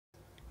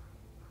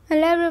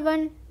Hello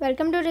everyone,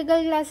 welcome to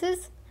Regal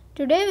Classes.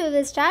 Today we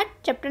will start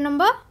chapter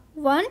number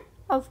 1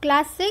 of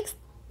class 6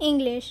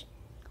 English.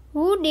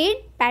 Who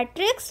did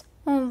Patrick's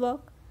homework?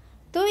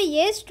 तो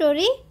ये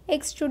story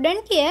एक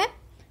student की है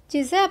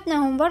जिसे अपना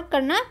होमवर्क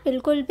करना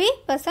बिल्कुल भी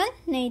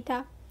पसंद नहीं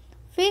था।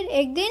 फिर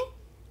एक दिन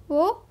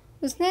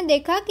उसने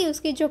देखा कि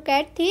उसकी जो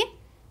कैट थी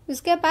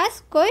उसके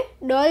पास कोई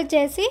डॉल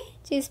जैसी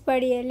चीज़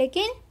पड़ी है,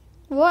 लेकिन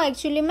वो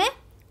एक्चुअली में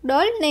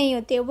डॉल नहीं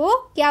होती है। वो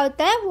क्या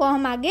होता है वो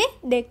हम आगे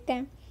देखते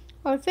हैं।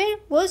 और फिर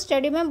वो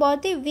स्टडी में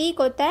बहुत ही वीक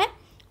होता है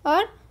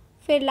और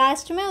फिर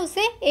लास्ट में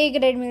उसे ए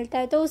ग्रेड मिलता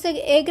है। तो उसे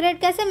ए ग्रेड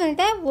कैसे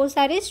मिलता है वो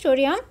सारी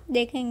स्टोरी हम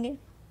देखेंगे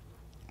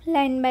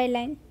लाइन बाय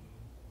लाइन।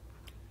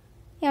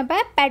 यहाँ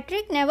पर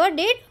Patrick never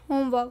did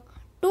homework,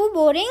 too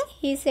boring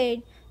he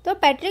said. तो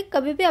पैट्रिक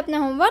कभी भी अपना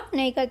होमवर्क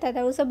नहीं करता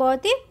था, उसे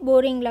बहुत ही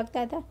बोरिंग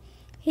लगता था।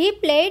 He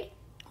played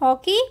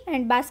hockey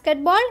and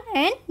basketball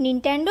and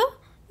Nintendo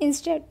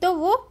instead. तो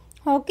वो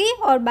हॉकी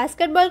और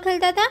बास्केटबॉल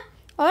खेलता था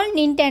और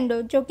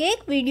निंटेंडो जो कि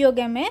एक वीडियो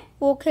गेम है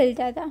वो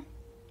खेलता था।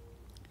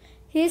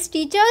 His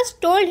teachers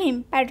told him,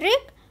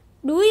 Patrick,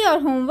 do your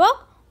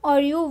homework or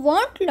you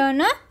won't learn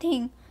a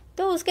thing.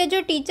 तो उसके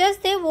जो टीचर्स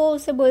थे वो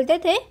उसे बोलते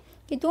थे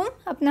कि तुम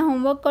अपना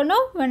होमवर्क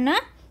करो वरना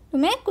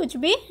तुम्हें कुछ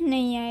भी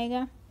नहीं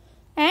आएगा।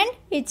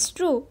 And it's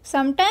true,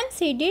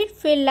 sometimes he did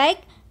feel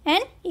like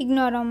an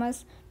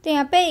ignoramus. तो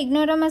यहाँ पे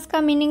ignoramus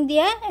का मीनिंग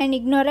दिया है an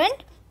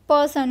ignorant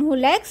person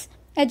who lacks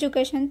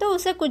education। तो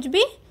उसे कुछ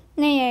भी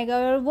नहीं आएगा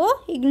और वो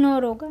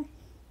इग्नोर होगा।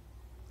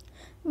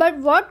 But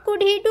what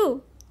could he do,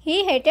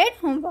 he hated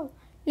homework.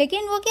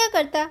 लेकिन वो क्या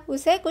करता,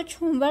 उसे कुछ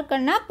होमवर्क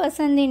करना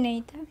पसंद ही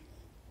नहीं था।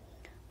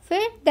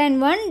 फिर then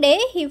one day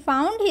he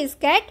found his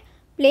cat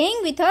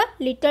playing with a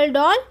little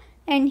doll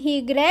and he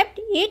grabbed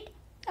it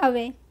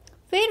away.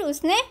 फिर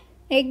उसने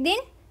एक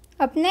दिन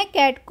अपने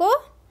कैट को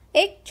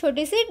एक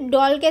छोटी सी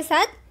डॉल के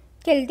साथ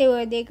खेलते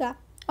हुए देखा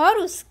और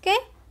उसके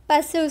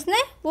पास से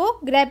उसने वो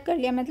ग्रैब कर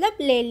लिया, मतलब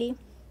ले ली।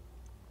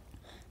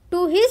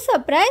 To his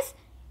surprise,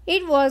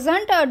 it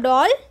wasn't a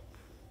doll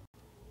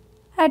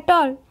at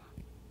all,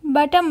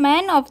 but a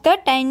man of the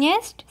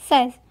tiniest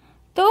size.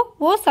 तो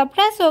वो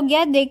सरप्राइज हो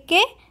गया देख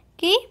के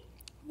कि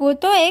वो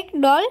तो एक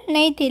डॉल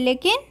नहीं थी,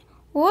 लेकिन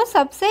वो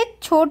सबसे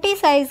छोटी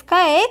साइज का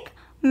एक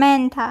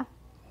मैन था।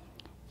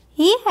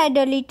 He had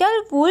a little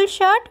wool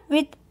shirt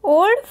with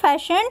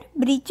old-fashioned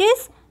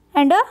breeches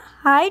and a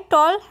high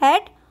tall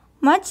hat,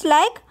 much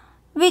like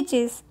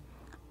witches.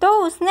 तो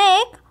उसने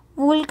एक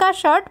वूल का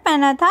शर्ट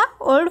पहना था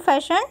ओल्ड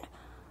फैशन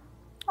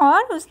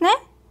और उसने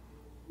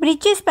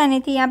ब्रीचेस पहनी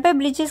थी। यहाँ पे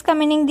ब्रीचेस का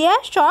मीनिंग दिया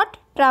है शॉर्ट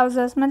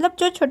ट्राउजर्स, मतलब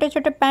जो छोटे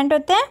छोटे पैंट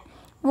होते हैं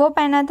वो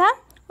पहना था।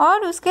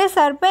 और उसके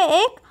सर पे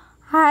एक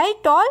हाई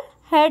टॉल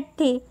हेड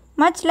थी,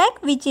 मच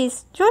लाइक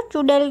विचेस, जो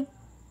चुड़ैल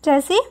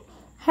जैसी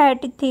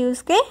हेड थी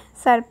उसके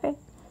सर पे।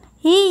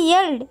 ही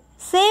yield,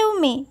 save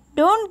me,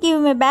 don't give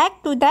me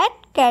back to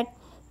that cat.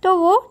 तो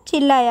वो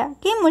चिल्लाया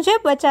कि मुझे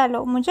बचा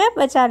लो, मुझे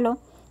बचा लो,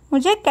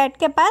 मुझे कैट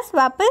के पास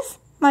वापस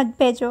मत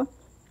भेजो।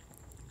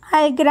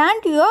 आई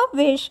grant your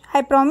wish,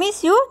 I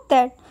promise you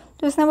that.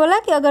 तो उसने बोला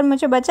कि अगर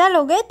मुझे बचा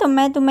लोगे तो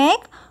मैं तुम्हें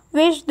एक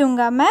विश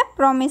दूंगा, मैं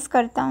प्रॉमिस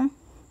करता हूँ।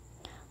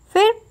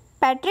 फिर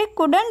Patrick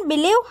couldn't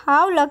believe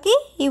how lucky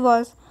he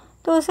was.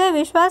 तो उसे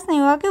विश्वास नहीं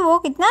हुआ कि वो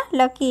कितना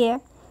लकी है।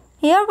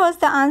 Here was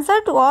the answer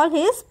to all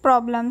his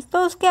problems.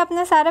 तो उसके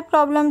अपने सारे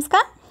प्रॉब्लम्स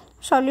का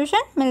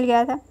सॉल्यूशन मिल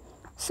गया था।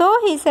 सो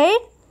he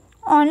said,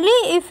 only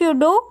if you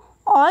do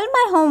all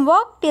my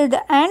homework till the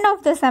end of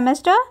the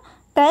semester,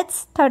 that's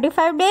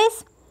 35 days.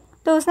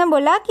 तो उसने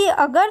बोला कि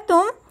अगर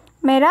तुम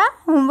मेरा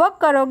होमवर्क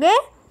करोगे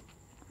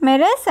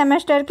मेरे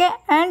सेमेस्टर के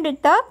एंड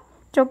तक,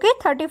 जो कि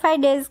 35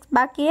 डेज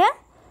बाकी है,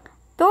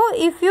 तो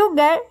if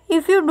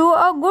you do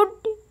a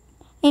good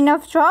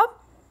enough job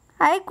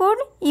I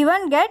could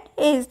even get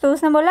as. तो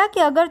उसने बोला कि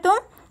अगर तुम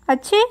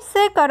अच्छे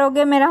से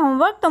करोगे मेरा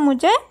होमवर्क तो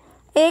मुझे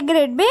ए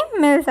ग्रेड भी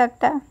मिल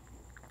सकता है।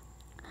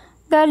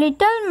 The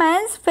little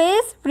man's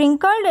face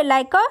wrinkled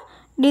like a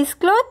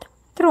dishcloth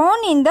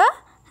thrown in the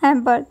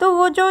hamper. तो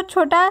वो जो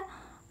छोटा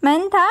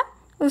मैन था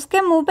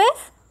उसके मुंह पे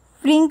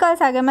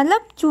wrinkles आ गए,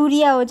 मतलब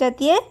चूड़ियाँ हो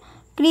जाती है,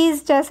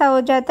 क्रीज जैसा हो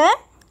जाता है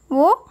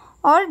वो।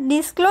 और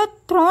dishcloth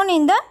thrown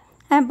in the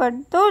hamper,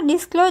 तो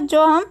dishcloth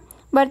जो हम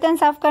बर्तन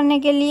साफ़ करने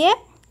के लिए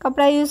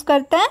कपड़ा यूज़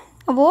करते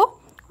हैं वो।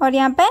 और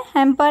यहाँ पे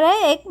हैम्पर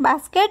है एक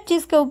बास्केट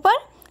जिसके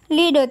ऊपर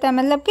लीड होता है,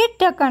 मतलब कि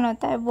ढक्कन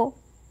होता है वो।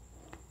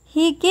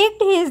 He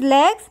kicked his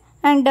legs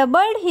and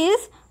doubled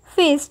his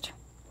fist.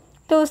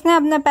 तो उसने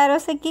अपने पैरों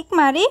से किक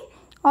मारी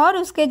और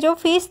उसके जो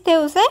फिस्ट थे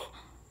उसे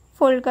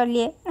फोल्ड कर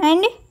लिए।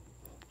 And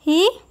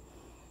he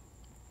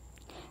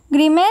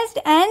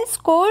grimaced and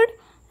scolded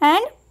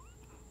and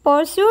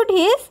pursued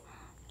his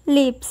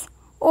lips.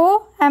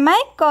 Oh, am I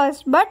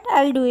cursed? But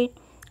I'll do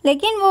it.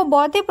 लेकिन वो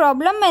बहुत ही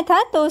प्रॉब्लम में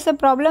था तो उसे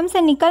प्रॉब्लम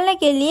से निकलने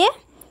के लिए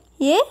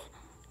ये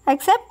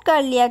एक्सेप्ट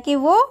कर लिया कि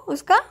वो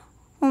उसका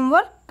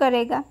होमवर्क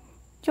करेगा,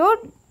 जो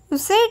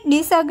उससे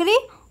डिसएग्री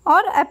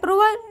और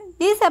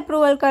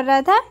डिसअप्रूवल कर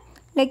रहा था,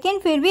 लेकिन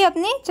फिर भी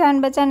अपनी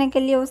जान बचाने के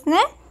लिए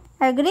उसने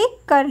एग्री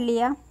कर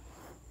लिया।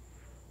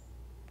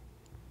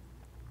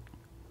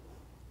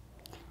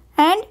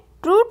 And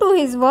true to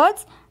his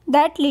words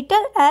that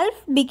little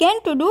elf begin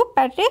to do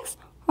पैट्रिक्स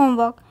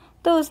homework.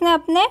 तो उसने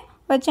अपने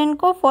वचन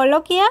को फॉलो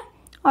किया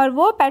और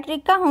वो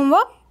पैट्रिक का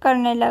होमवर्क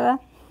करने लगा।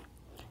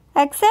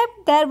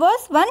 Accept their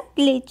was one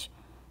glitch.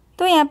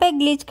 तो यहाँ पे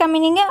ग्लिच का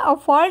मीनिंग है a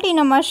fault in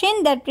a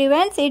machine that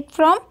prevents it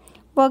from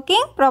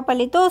working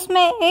properly. तो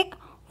उसमें एक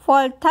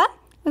फॉल्ट था,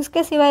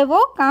 उसके सिवाय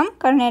वो काम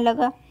करने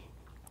लगा।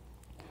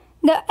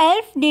 The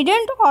elf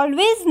didn't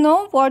always know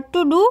what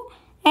to do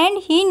and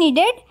he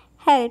needed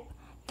help.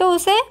 तो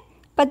उसे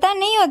पता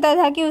नहीं होता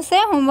था कि उसे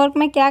होमवर्क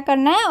में क्या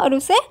करना है और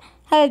उसे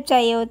हेल्प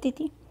चाहिए होती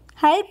थी।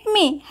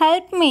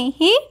 Help me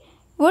he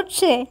would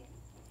say.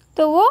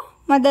 तो वो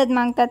मदद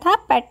मांगता था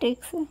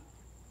पैट्रिक से।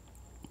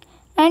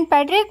 And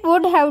Patrick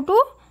would have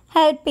to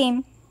help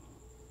him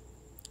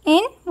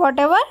in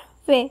whatever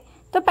वे।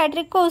 तो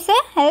पैट्रिक को उसे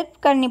हेल्प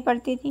करनी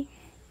पड़ती थी।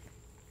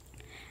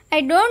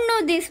 I don't know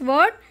this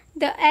word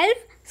the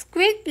elf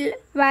स्क्विक्ड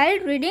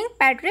while reading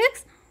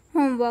पैट्रिक्स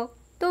homework.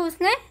 तो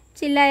उसने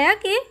चिल्लाया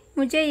कि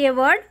मुझे ये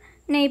वर्ड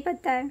नहीं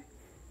पता है।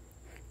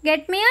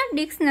 Get me a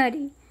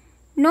dictionary.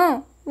 No,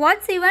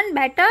 what's even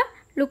better,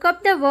 look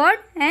up the word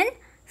and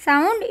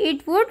sound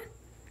it would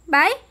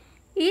by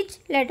each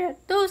letter.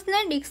 तो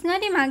उसने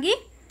डिक्शनरी मांगी,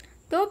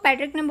 तो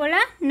पैट्रिक ने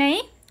बोला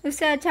नहीं,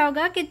 उससे अच्छा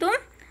होगा कि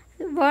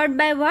तुम वर्ड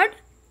बाय वर्ड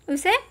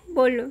उसे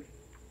बोलो।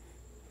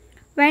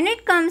 When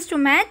it comes to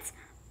maths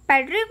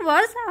Patrick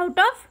was out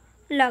of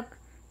luck.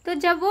 तो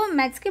जब वो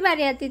मैथ्स की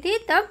बारी आती थी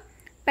तब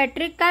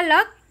पैट्रिक का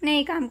लक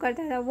नहीं काम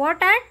करता था।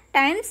 What are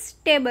times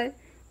table,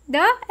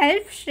 the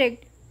elf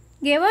श्रिक्ड,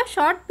 gave a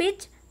short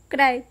pitch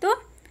cry. तो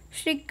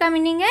श्रिक का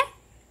मीनिंग है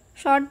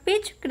शॉर्ट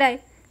पिच क्राई।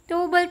 तो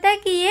वो बोलता है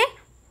कि ये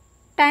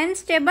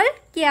टाइम्स टेबल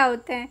क्या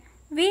होते हैं।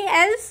 We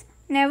elves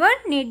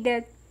never need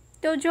that.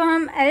 तो जो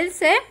हम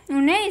एल्व्स है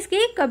उन्हें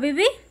इसकी कभी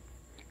भी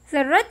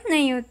ज़रूरत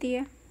नहीं होती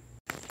है।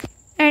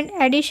 And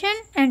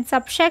addition and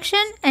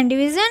subtraction and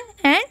division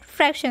and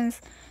fractions.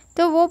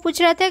 तो वो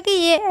पूछ रहा था कि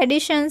ये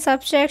एडिशन,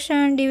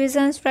 सब्सट्रैक्शन,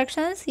 डिविजन्स,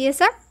 फ्रैक्शंस ये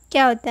सब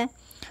क्या होता है।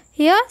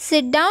 Here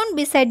sit down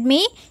beside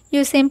me,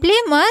 you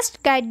simply must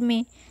guide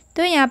me.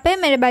 तो यहाँ पे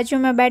मेरे बाजू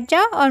में बैठ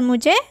जाओ और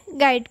मुझे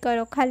गाइड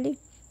करो खाली।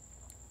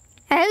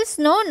 Elves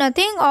no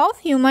nothing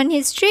of human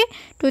history,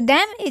 to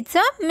them it's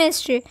a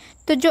mystery.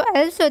 तो जो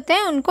एल्व्स होते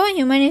हैं उनको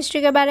ह्यूमन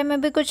हिस्ट्री के बारे में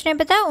भी कुछ नहीं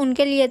पता,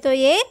 उनके लिए तो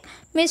ये एक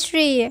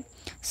मिस्ट्री ही है।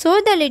 So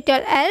the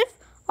little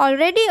elf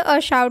already a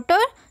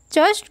शाउटर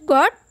just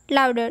got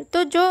louder.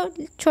 तो जो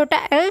छोटा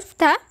एल्फ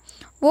था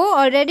वो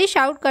ऑलरेडी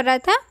शाउट कर रहा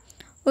था,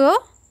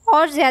 वो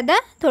और ज़्यादा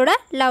थोड़ा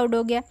लाउड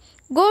हो गया।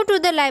 Go to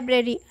the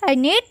library, I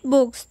need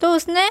books. तो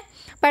उसने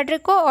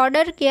पैट्रिक को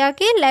ऑर्डर किया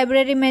कि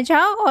लाइब्रेरी में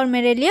जाओ और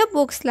मेरे लिए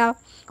बुक्स लाओ।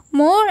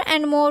 More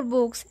and more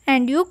books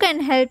and you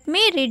can help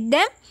me read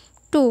them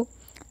to.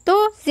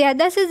 तो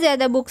ज़्यादा से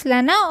ज़्यादा बुक्स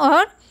लाना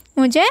और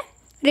मुझे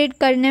रीड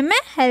करने में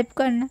हेल्प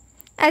करना।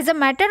 As a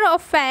matter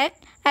of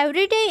fact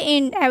every day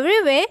in every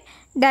way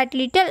that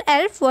little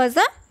elf was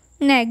a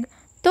nag.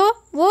 तो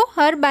वो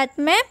हर बात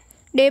में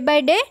डे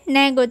बाय डे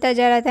नैग होता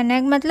जा रहा था।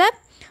 नैग मतलब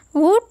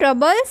who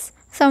troubles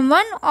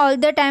someone all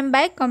the time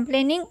bye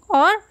complaining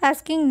और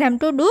asking them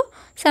to do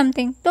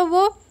something. तो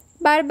वो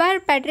बार बार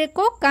पैट्रिक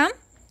को काम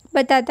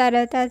बताता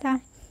रहता था।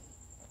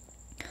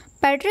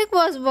 Patrick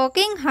was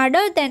working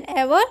harder than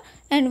ever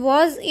and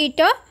was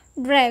it a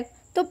drag.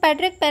 तो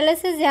पैट्रिक पहले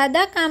से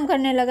ज़्यादा काम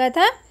करने लगा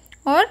था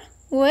और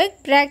वो एक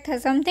ड्रैग था,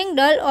 समथिंग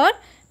डल और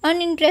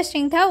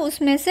अनइंटरेस्टिंग था,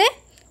 उसमें से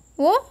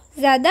वो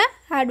ज़्यादा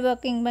हार्ड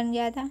वर्किंग बन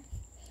गया था।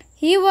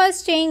 He was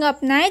staying up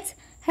nights,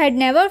 had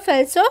never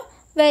felt so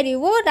very.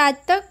 वो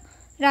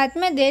रात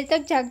में देर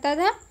तक जागता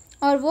था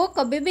और वो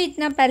कभी भी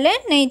इतना पहले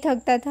नहीं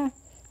थकता था।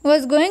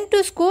 Was going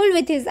to school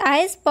with his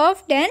eyes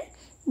puffed and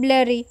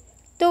blurry.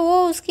 तो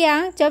वो उसकी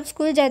आँख जब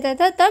स्कूल जाता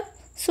था तब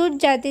सूज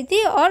जाती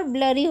थी और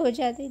ब्लरी हो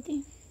जाती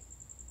थी।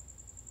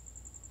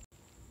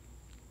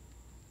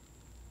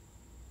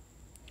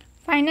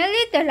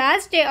 Finally the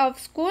last day of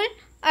school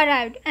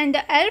arrived and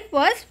the elf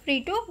was free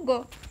to go.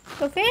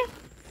 तो फिर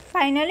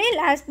फाइनली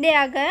लास्ट डे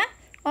आ गया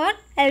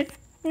और एल्फ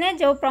ने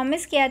जो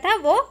प्रॉमिस किया था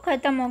वो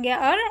ख़त्म हो गया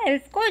और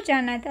एल्फ को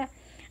जाना था।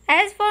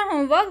 As for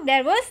homework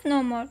there was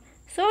no more,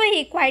 so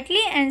he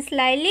quietly and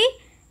slightly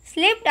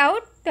slipped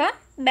out the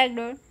back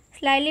door.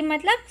 Slightly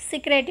मतलब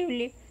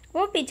सिक्रेटिवली।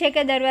 वो पीछे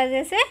के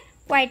दरवाजे से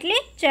क्वाइटली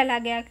चला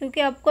गया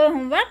क्योंकि अब कोई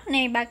होमवर्क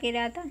नहीं बाकी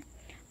रहा था।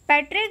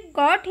 Patrick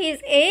got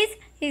his age,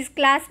 his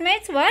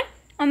classmates were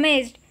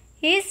amazed,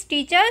 his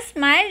teacher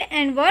smiled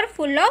and were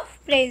full of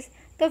praise.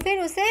 तो फिर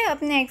उसे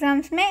अपने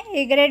एग्ज़ाम्स में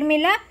ए ग्रेड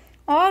मिला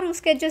और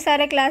उसके जो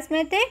सारे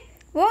क्लासमेट थे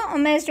वो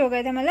अमेज्ड हो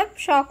गए थे, मतलब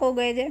शॉक हो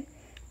गए थे।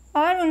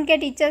 और उनके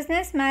टीचर्स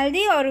ने स्माइल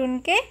दी और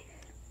उनके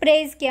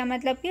प्रेज़ किया,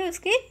 मतलब कि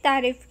उसकी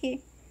तारीफ़ की।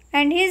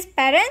 And his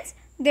parents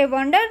they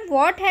wandered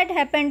what had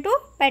happened to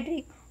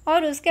Patrick.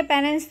 और उसके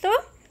पेरेंट्स तो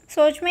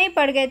सोच में ही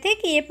पड़ गए थे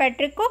कि ये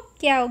पैट्रिक को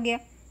क्या हो गया।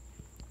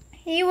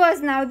 He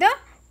was now the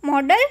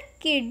model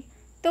kid.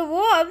 तो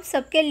वो अब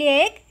सबके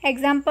लिए एक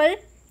एग्जाम्पल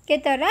के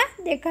तरह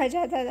देखा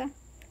जाता था।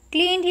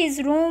 Cleaned his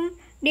room,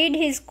 did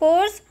his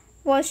course,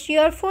 was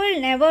cheerful,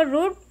 never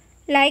rude,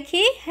 like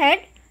he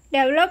had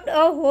developed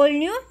a whole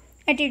new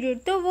attitude,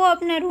 तो वो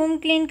अपना रूम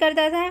क्लीन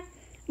करता था।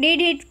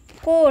 डिड हिट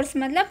कोर्स,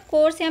 मतलब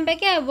कोर्स यहाँ पे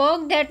क्या है,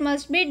 work that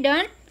must be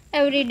done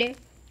every day,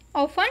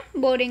 often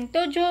boring,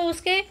 तो जो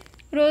उसके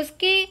रोज़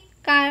की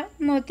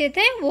काम होते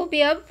थे वो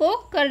भी अब वो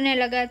करने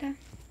लगा था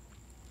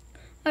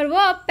और वो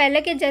अब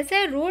पहले के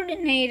जैसे रूड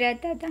नहीं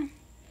रहता था।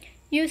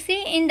 You see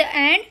in the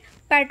end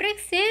Patrick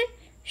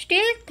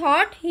still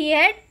thought he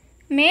had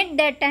made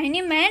that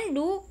tiny man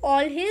do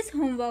all his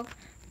homework,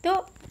 तो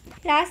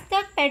लास्ट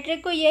तक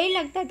पैट्रिक को यही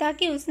लगता था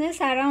कि उसने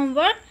सारा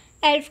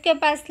होमवर्क एल्फ के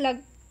पास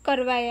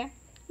करवाया।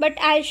 But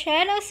I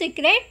share a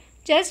secret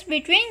just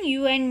between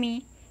you and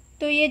me,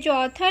 तो ये जो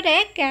ऑथर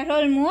है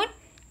कैरोल मूर,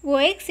 वो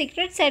एक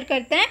सीक्रेट शेयर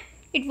करते हैं।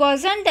 It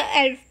wasn't the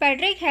elf,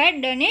 Patrick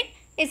had done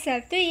it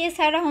itself, तो ये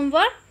सारा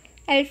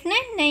होमवर्क एल्फ ने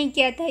नहीं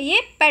किया था,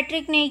 ये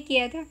पैट्रिक ने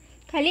किया था,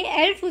 खाली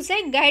एल्फ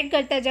उसे गाइड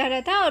करता जा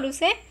रहा था और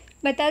उसे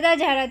बताता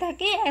जा रहा था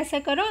कि ऐसा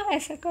करो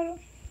ऐसा करो।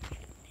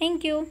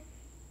 Thank you.